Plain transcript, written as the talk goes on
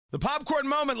The popcorn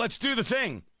moment. Let's do the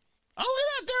thing. Oh,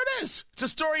 look at that. There it is. It's a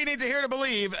story you need to hear to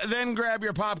believe. Then grab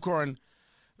your popcorn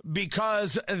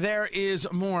because there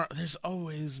is more. There's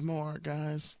always more,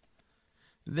 guys.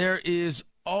 There is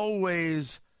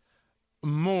always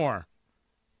more.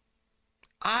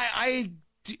 Do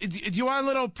you want a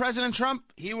little President Trump?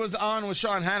 He was on with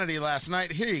Sean Hannity last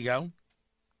night. Here you go.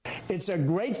 It's a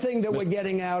great thing that we're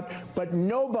getting out, but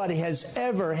nobody has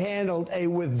ever handled a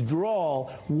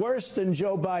withdrawal worse than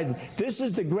Joe Biden. This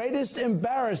is the greatest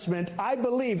embarrassment, I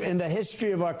believe, in the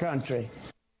history of our country.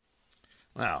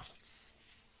 Well,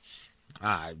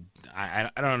 I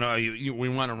don't know. We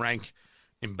want to rank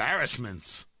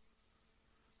embarrassments.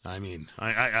 I mean,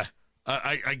 I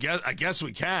guess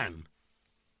we can.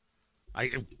 I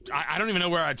don't even know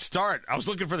where I'd start. I was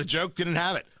looking for the joke, didn't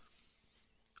have it.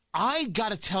 I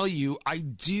got to tell you, I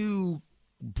do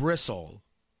bristle.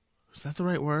 Is that the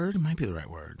right word? It might be the right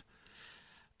word.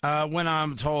 When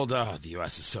I'm told, the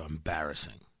U.S. is so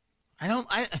embarrassing.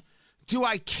 Do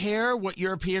I care what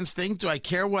Europeans think? Do I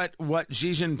care what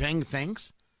Xi Jinping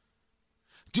thinks?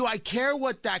 Do I care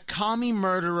what that commie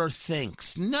murderer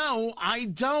thinks? No, I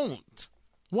don't.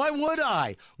 Why would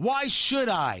I? Why should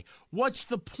I? What's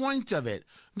the point of it?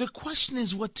 The question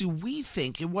is, what do we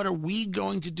think and what are we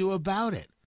going to do about it?